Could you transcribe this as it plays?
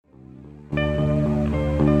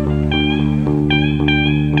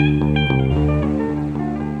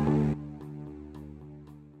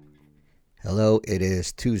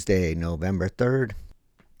Tuesday, November 3rd,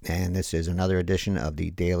 and this is another edition of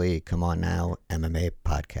the Daily Come On Now MMA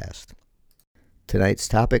podcast. Tonight's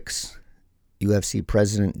topics: UFC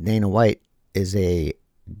President Dana White is a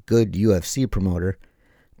good UFC promoter,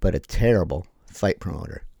 but a terrible fight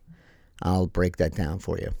promoter. I'll break that down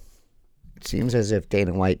for you. It seems as if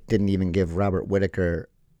Dana White didn't even give Robert Whittaker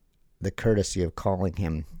the courtesy of calling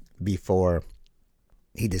him before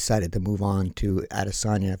he decided to move on to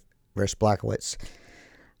Adesanya versus Blachowicz.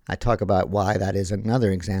 I talk about why that is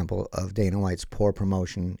another example of Dana White's poor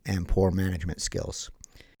promotion and poor management skills.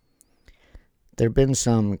 There have been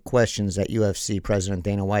some questions that UFC President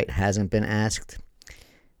Dana White hasn't been asked,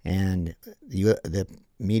 and the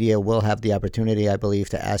media will have the opportunity, I believe,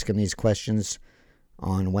 to ask him these questions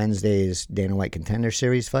on Wednesday's Dana White Contender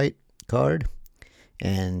Series fight card,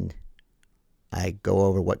 and I go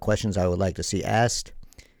over what questions I would like to see asked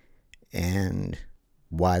and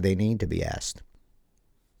why they need to be asked.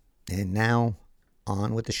 And now,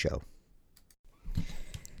 on with the show.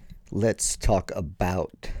 Let's talk a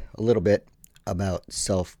little bit about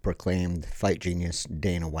self-proclaimed fight genius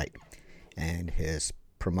Dana White and his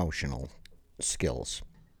promotional skills.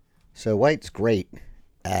 So White's great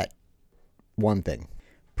at one thing: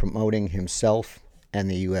 promoting himself and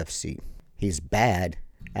the UFC. He's bad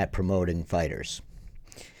at promoting fighters.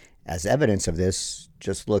 As evidence of this,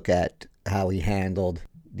 just look at how he handled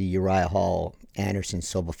the Uriah Hall Anderson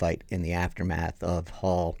Silva fight in the aftermath of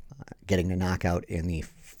Hall getting the knockout in the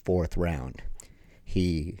fourth round.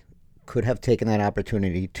 He could have taken that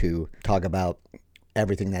opportunity to talk about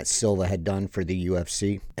everything that Silva had done for the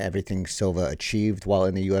UFC, everything Silva achieved while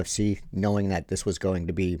in the UFC, knowing that this was going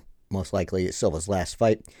to be most likely Silva's last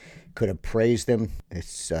fight. Could have praised him.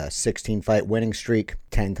 It's a 16-fight winning streak,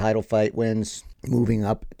 10 title fight wins, moving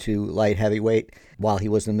up to light heavyweight while he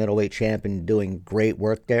was the middleweight champ and doing great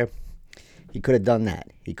work there. He could have done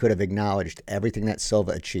that. He could have acknowledged everything that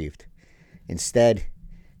Silva achieved. Instead,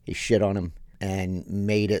 he shit on him and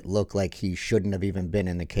made it look like he shouldn't have even been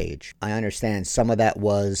in the cage. I understand some of that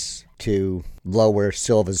was to lower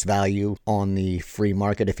Silva's value on the free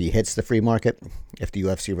market if he hits the free market, if the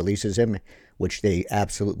UFC releases him, which they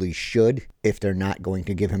absolutely should if they're not going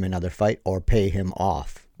to give him another fight or pay him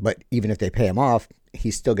off. But even if they pay him off,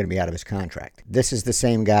 he's still going to be out of his contract. This is the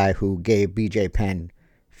same guy who gave BJ Penn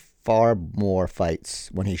far more fights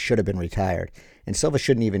when he should have been retired. And Silva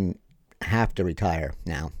shouldn't even have to retire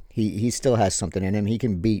now. He still has something in him. He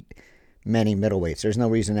can beat many middleweights. There's no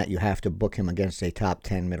reason that you have to book him against a top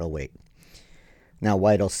 10 middleweight. Now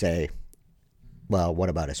White will say, well, what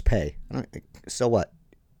about his pay? So what?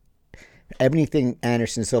 Everything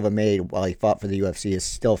Anderson Silva made while he fought for the UFC is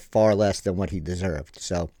still far less than what he deserved.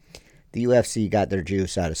 So the UFC got their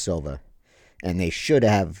juice out of Silva, and they should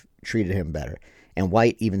have treated him better. And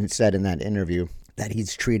White even said in that interview that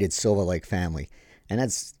he's treated Silva like family. And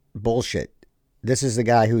that's bullshit. This is the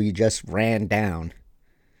guy who you just ran down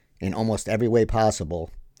in almost every way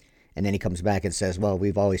possible, and then he comes back and says, well,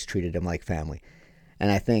 we've always treated him like family.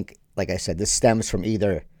 And I think, like I said, this stems from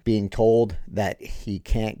either being told that he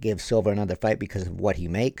can't give Silva another fight because of what he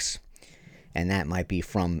makes, and that might be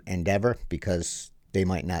from Endeavor because they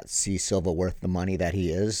might not see Silva worth the money that he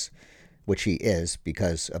is, which he is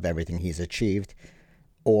because of everything he's achieved,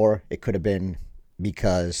 or it could have been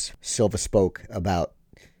because Silva spoke about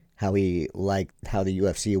how he liked how the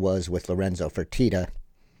UFC was with Lorenzo Fertitta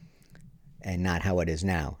and not how it is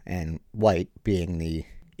now. And White, being the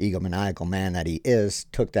egomaniacal man that he is,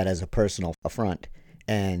 took that as a personal affront.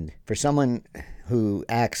 And for someone who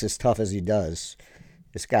acts as tough as he does,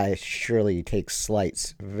 this guy surely takes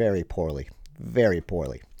slights very poorly. Very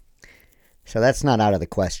poorly. So that's not out of the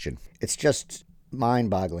question. It's just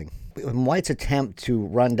mind-boggling. White's attempt to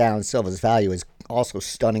run down Silva's value is also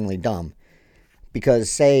stunningly dumb.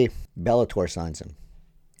 Because, say, Bellator signs him,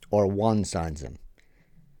 or ONE signs him.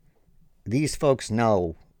 These folks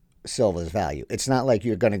know Silva's value. It's not like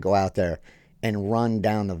you're going to go out there and run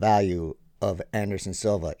down the value of Anderson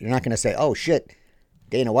Silva. You're not going to say, oh, shit,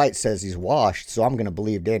 Dana White says he's washed, so I'm going to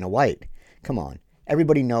believe Dana White. Come on.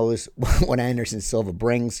 Everybody knows what Anderson Silva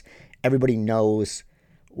brings. Everybody knows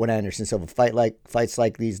what Anderson Silva fights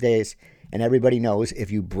like these days. And everybody knows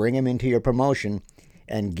if you bring him into your promotion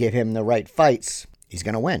and give him the right fights, he's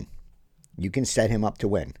going to win. You can set him up to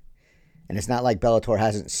win. And it's not like Bellator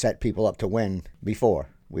hasn't set people up to win before.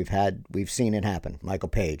 We've seen it happen. Michael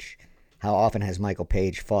Page. How often has Michael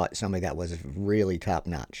Page fought somebody that was really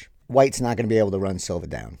top-notch? White's not going to be able to run Silva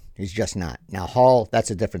down. He's just not. Now, Hall,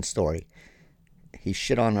 that's a different story. He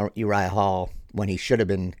shit on Uriah Hall when he should have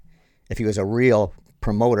been, if he was a real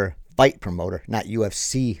promoter, fight promoter, not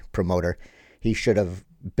UFC promoter, he should have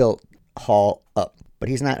built Hall up. But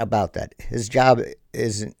he's not about that. His job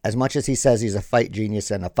is, as much as he says he's a fight genius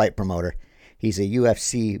and a fight promoter, he's a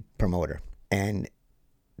UFC promoter. And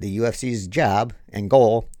the UFC's job and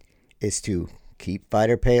goal is to keep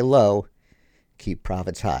fighter pay low, keep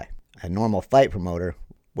profits high. A normal fight promoter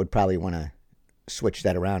would probably want to switch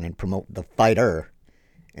that around and promote the fighter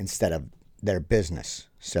instead of their business.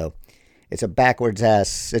 So it's a backwards ass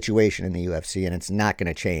situation in the UFC, and it's not going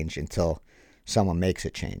to change until someone makes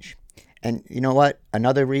it change. And you know what?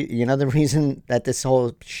 Another reason that this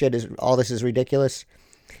whole shit is, all this is ridiculous.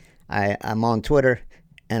 I'm on Twitter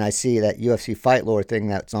and I see that UFC Fight Lore thing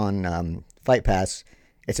that's on Fight Pass.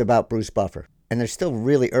 It's about Bruce Buffer, and they're still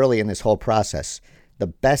really early in this whole process. The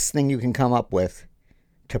best thing you can come up with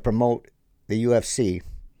to promote the UFC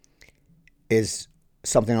is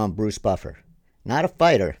something on Bruce Buffer. Not a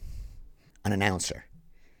fighter, an announcer.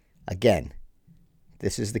 Again,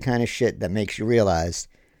 this is the kind of shit that makes you realize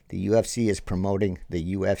the UFC is promoting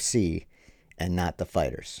the UFC and not the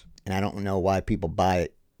fighters. And I don't know why people buy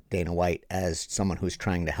Dana White as someone who's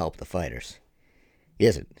trying to help the fighters. He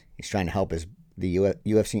isn't. He's trying to help the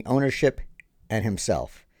UFC ownership and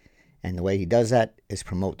himself. And the way he does that is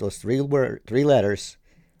promote those three letters.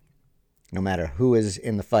 No matter who is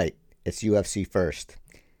in the fight, it's UFC first.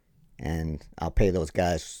 And I'll pay those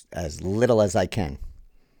guys as little as I can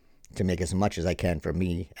to make as much as I can for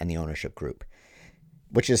me and the ownership group.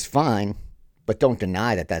 Which is fine, but don't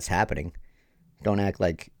deny that that's happening. Don't act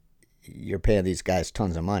like you're paying these guys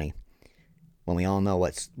tons of money when we all know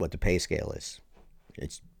what the pay scale is.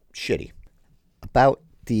 It's shitty. About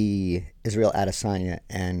the Israel Adesanya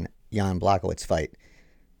and Jan Blachowicz fight,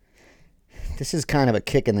 this is kind of a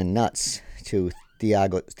kick in the nuts to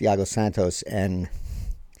Thiago Santos and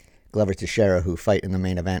Glover Teixeira, who fight in the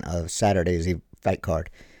main event of Saturday's fight card.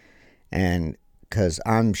 And because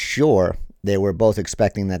I'm sure they were both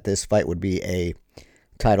expecting that this fight would be a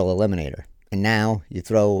title eliminator. And now you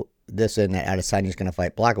throw this in that Adesanya's going to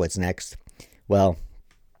fight Blachowicz next. Well,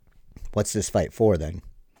 what's this fight for then?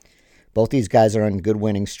 Both these guys are on good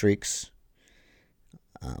winning streaks.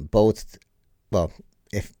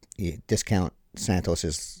 If you discount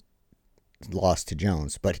Santos's loss to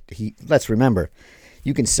Jones. But let's remember,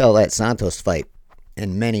 you can sell that Santos fight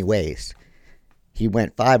in many ways. He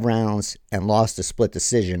went 5 rounds and lost a split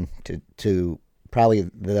decision to probably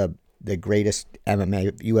the greatest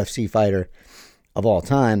MMA UFC fighter of all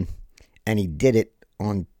time, and he did it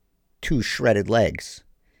on 2 shredded legs,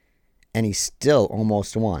 and he still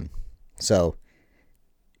almost won. So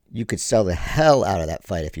you could sell the hell out of that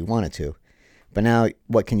fight if you wanted to. But now,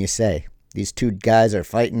 what can you say? These 2 guys are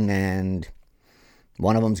fighting, and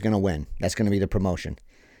one of them's going to win. That's going to be the promotion.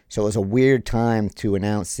 So it was a weird time to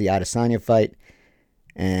announce the Adesanya fight,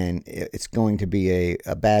 and it's going to be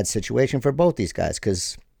a bad situation for both these guys,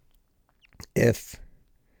 because if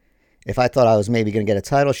I thought I was maybe going to get a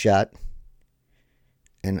title shot,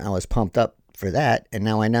 and I was pumped up for that, and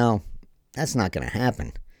now I know that's not going to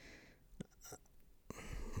happen.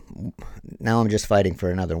 Now I'm just fighting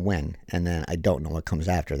for another win, and then I don't know what comes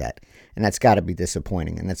after that. And that's got to be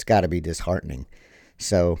disappointing, and that's got to be disheartening.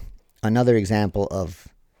 So another example of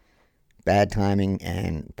bad timing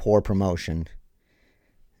and poor promotion.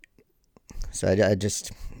 So I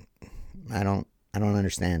don't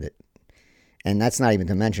understand it. And that's not even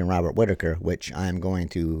to mention Robert Whittaker, which I'm going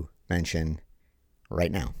to mention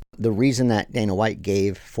right now. The reason that Dana White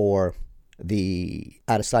gave for the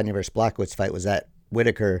Adesanya versus Blachowicz fight was that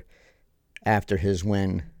Whittaker, after his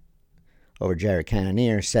win over Jared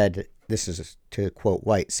Cannonier, said, this is to quote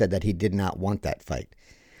White, said that he did not want that fight.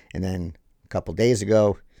 And then a couple days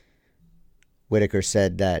ago, Whittaker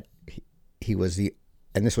said that he was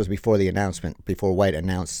and this was before the announcement, before White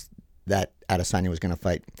announced that Adesanya was going to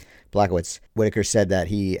fight Blachowicz. Whittaker said that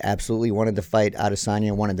he absolutely wanted to fight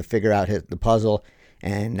Adesanya, wanted to figure out the puzzle,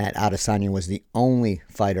 and that Adesanya was the only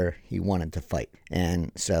fighter he wanted to fight.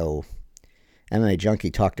 And so MMA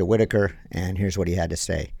Junkie talked to Whittaker, and here's what he had to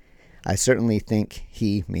say. I certainly think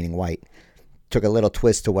he, meaning White, took a little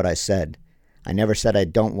twist to what I said. I never said I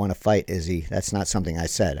don't want to fight Izzy. That's not something I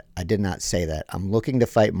said. I did not say that. I'm looking to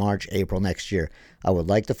fight March, April next year. I would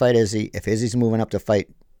like to fight Izzy. If Izzy's moving up to fight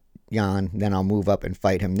Jan, then I'll move up and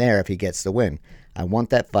fight him there if he gets the win. I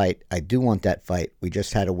want that fight. I do want that fight. We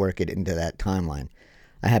just had to work it into that timeline.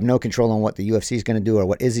 I have no control on what the UFC is going to do or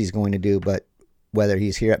what Izzy's going to do, but whether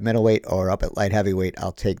he's here at middleweight or up at light heavyweight,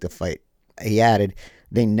 I'll take the fight. He added,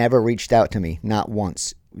 they never reached out to me, not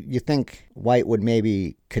once. You think White would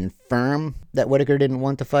maybe confirm that Whittaker didn't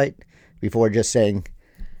want to fight before just saying,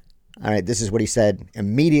 all right, this is what he said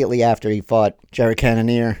immediately after he fought Jared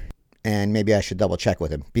Cannonier, and maybe I should double check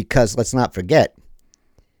with him. Because let's not forget,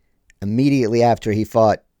 Immediately after he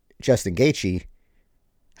fought Justin Gaethje,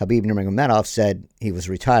 Khabib Nurmagomedov said he was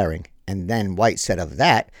retiring. And then White said of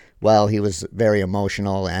that, well, he was very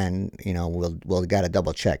emotional and, we'll got to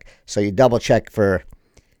double check. So you double check for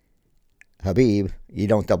Khabib, you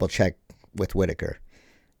don't double check with Whitaker.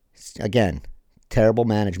 Again, terrible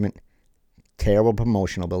management, terrible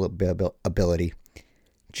promotional ability,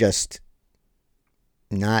 just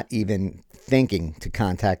not even thinking to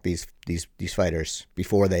contact these fighters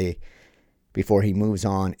before he moves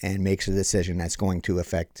on and makes a decision that's going to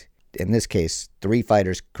affect, in this case, 3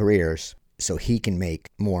 fighters' careers so he can make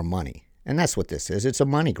more money. And that's what this is. It's a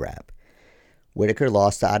money grab. Whitaker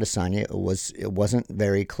lost to Adesanya. It wasn't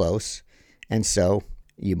very close, and so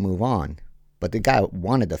you move on. But the guy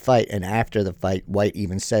wanted to fight, and after the fight, White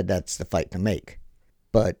even said that's the fight to make.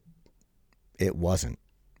 But it wasn't,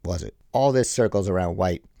 was it? All this circles around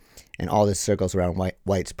White, and all this circles around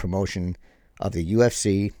White's promotion of the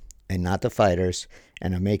UFC and not the fighters,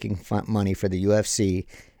 and of making money for the UFC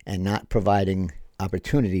and not providing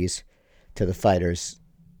opportunities to the fighters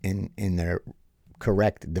in their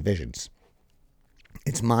correct divisions.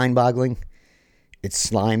 It's mind-boggling, it's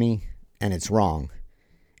slimy, and it's wrong.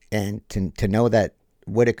 And to know that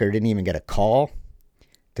Whitaker didn't even get a call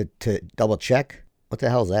to double check, what the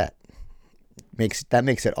hell is that? That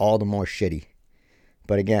makes it all the more shitty.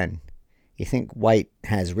 But again, you think White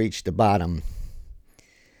has reached the bottom,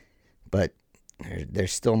 but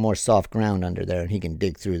there's still more soft ground under there, and he can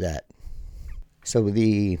dig through that. So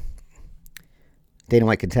the Dana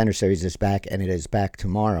White Contender Series is back, and it is back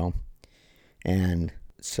tomorrow. And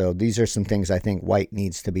so these are some things I think White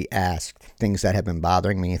needs to be asked, things that have been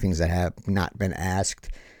bothering me, things that have not been asked,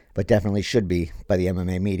 but definitely should be by the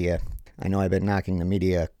MMA media. I know I've been knocking the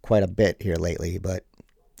media quite a bit here lately, but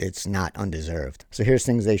it's not undeserved. So here's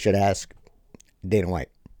things they should ask Dana White.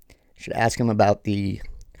 Should ask him about the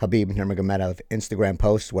Khabib Nurmagomedov Instagram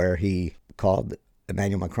post where he called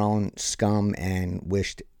Emmanuel Macron scum and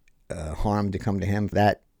wished harm to come to him.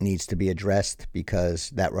 That needs to be addressed because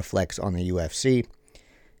that reflects on the UFC.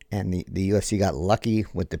 And the UFC got lucky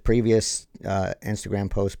with the previous Instagram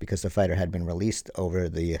post because the fighter had been released over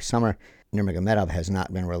the summer. Nurmagomedov has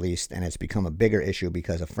not been released, and it's become a bigger issue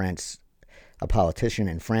because of France. A politician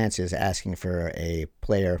in France is asking for a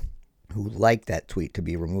player who liked that tweet to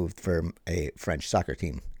be removed from a French soccer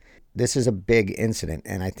team. This is a big incident,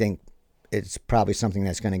 and I think it's probably something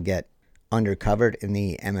that's going to get undercovered in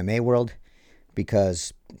the MMA world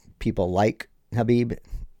because people like Khabib,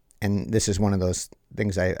 and this is one of those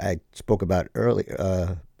things I spoke about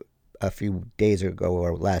earlier a few days ago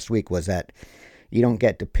or last week, was that you don't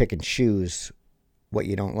get to pick and choose what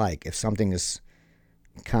you don't like. If something is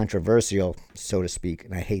controversial, so to speak,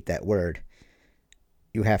 and I hate that word,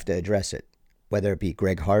 you have to address it, whether it be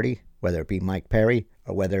Greg Hardy, whether it be Mike Perry,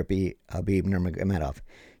 or whether it be Khabib Nurmagomedov.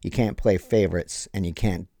 You can't play favorites, and you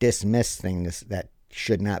can't dismiss things that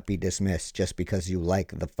should not be dismissed just because you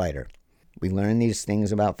like the fighter. We learn these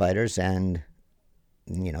things about fighters, and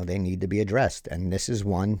they need to be addressed, and this is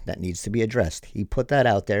one that needs to be addressed. He put that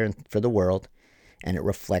out there for the world, and it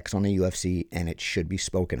reflects on the UFC, and it should be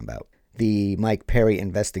spoken about. The Mike Perry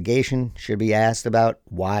investigation should be asked about.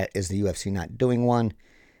 Why is the UFC not doing one?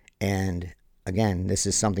 And again, this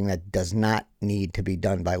is something that does not need to be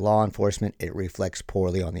done by law enforcement. It reflects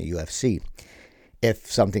poorly on the UFC.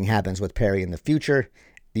 If something happens with Perry in the future,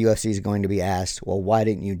 the UFC is going to be asked, well, why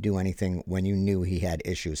didn't you do anything when you knew he had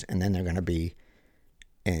issues? And then they're going to be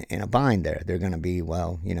in a bind there. They're going to be,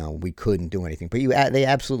 well, we couldn't do anything. But they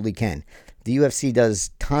absolutely can. The UFC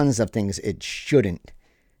does tons of things it shouldn't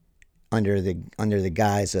under the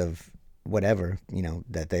guise of whatever,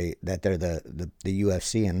 that they're the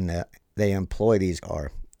UFC, and they employ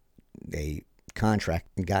they contract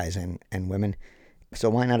guys and women. So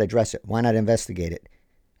why not address it? Why not investigate it?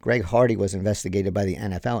 Greg Hardy was investigated by the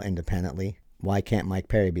NFL independently. Why can't Mike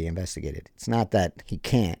Perry be investigated? It's not that he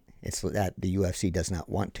can't. It's that the UFC does not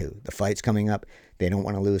want to. The fight's coming up. They don't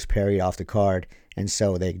want to lose Perry off the card, and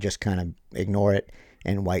so they just kind of ignore it.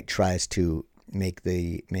 And White tries to make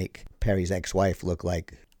Perry's ex-wife look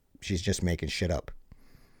like she's just making shit up.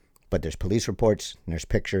 But there's police reports, and there's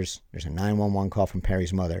pictures, there's a 911 call from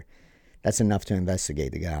Perry's mother. That's enough to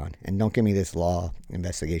investigate the guy on. And don't give me this law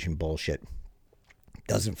investigation bullshit.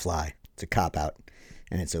 Doesn't fly. It's a cop-out,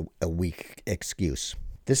 and it's a weak excuse.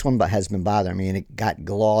 This one has been bothering me, and it got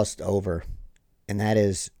glossed over, and that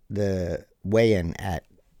is the weigh-in at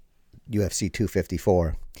UFC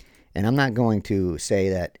 254. And I'm not going to say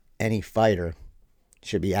that any fighter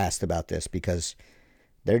should be asked about this because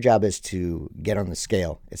their job is to get on the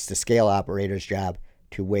scale. It's the scale operator's job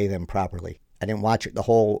to weigh them properly. I didn't watch it the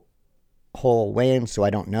whole weigh-in, so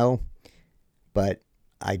I don't know. But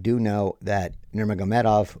I do know that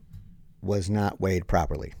Nurmagomedov was not weighed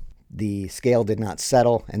properly. The scale did not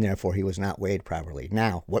settle, and therefore he was not weighed properly.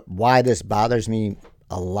 Now, why this bothers me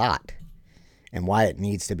a lot and why it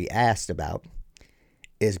needs to be asked about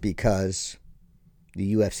is because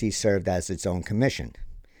the UFC served as its own commission.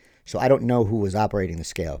 So I don't know who was operating the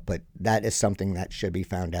scale, but that is something that should be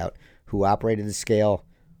found out. Who operated the scale?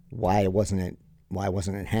 Why wasn't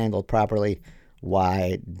it handled properly?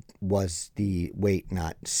 Why was the weight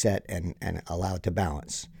not set and allowed to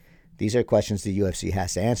balance? These are questions the UFC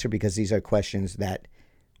has to answer because these are questions that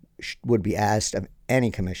would be asked of any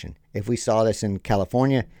commission. If we saw this in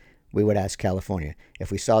California, we would ask California.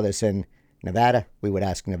 If we saw this in Nevada, we would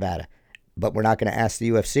ask Nevada. But we're not going to ask the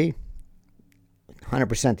UFC.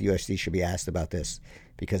 100% the UFC should be asked about this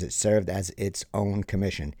because it served as its own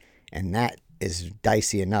commission. And that is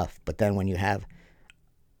dicey enough. But then when you have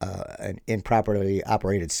an improperly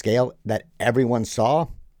operated scale that everyone saw,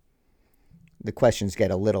 the questions get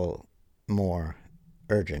a little more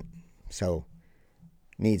urgent. So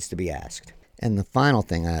needs to be asked. And the final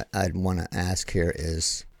thing I'd want to ask here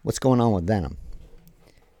is, what's going on with Venom?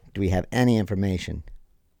 Do we have any information?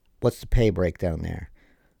 What's the pay breakdown there?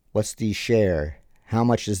 What's the share? How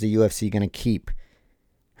much is the UFC going to keep?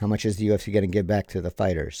 How much is the UFC going to give back to the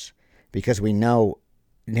fighters? Because we know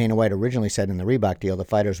Dana White originally said in the Reebok deal the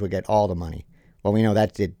fighters would get all the money. Well, we know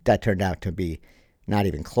that turned out to be not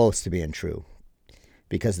even close to being true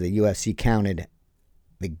because the UFC counted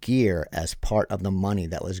the gear as part of the money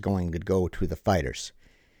that was going to go to the fighters.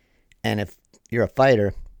 And if you're a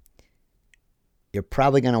fighter, you're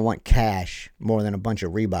probably going to want cash more than a bunch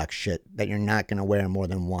of Reebok shit that you're not going to wear more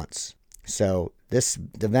than once. So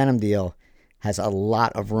the Venom deal has a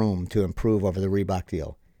lot of room to improve over the Reebok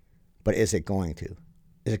deal. But is it going to?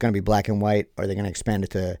 Is it going to be black and white? Are they going to expand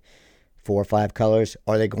it to 4 or 5 colors?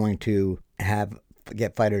 Are they going to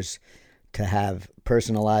get fighters to have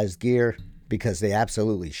personalized gear? Because they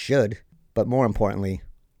absolutely should. But more importantly,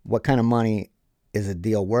 what kind of money is a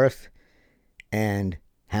deal worth? And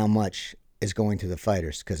how much is going to the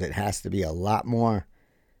fighters? Because it has to be a lot more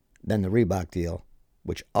than the Reebok deal,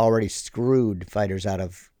 which already screwed fighters out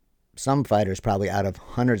of, some fighters probably out of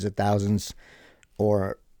hundreds of thousands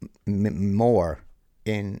or more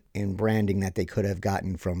in branding that they could have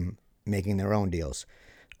gotten from making their own deals.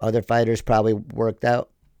 Other fighters probably worked out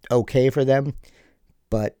okay for them,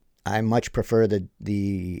 but I much prefer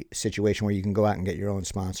the situation where you can go out and get your own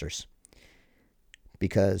sponsors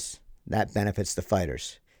because that benefits the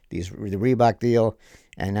fighters. The Reebok deal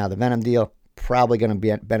and now the Venom deal probably going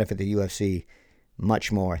to benefit the UFC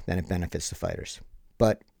much more than it benefits the fighters.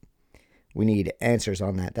 But we need answers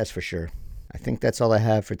on that, that's for sure. I think that's all I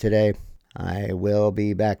have for today. I will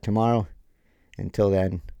be back tomorrow. Until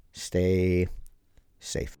then, stay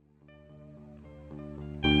safe.